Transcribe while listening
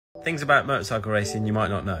Things about motorcycle racing you might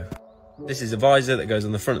not know. This is a visor that goes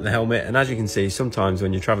on the front of the helmet, and as you can see, sometimes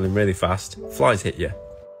when you're travelling really fast, flies hit you.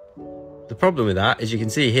 The problem with that is you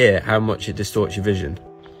can see here how much it distorts your vision.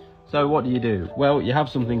 So what do? Well, you have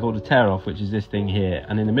something called a tear off, which is this thing here,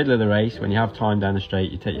 and in the middle of the race, when you have time down the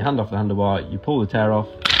straight, you take your hand off the handlebar, you pull the tear off,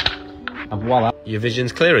 and voila, your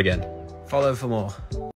vision's clear again. Follow for more.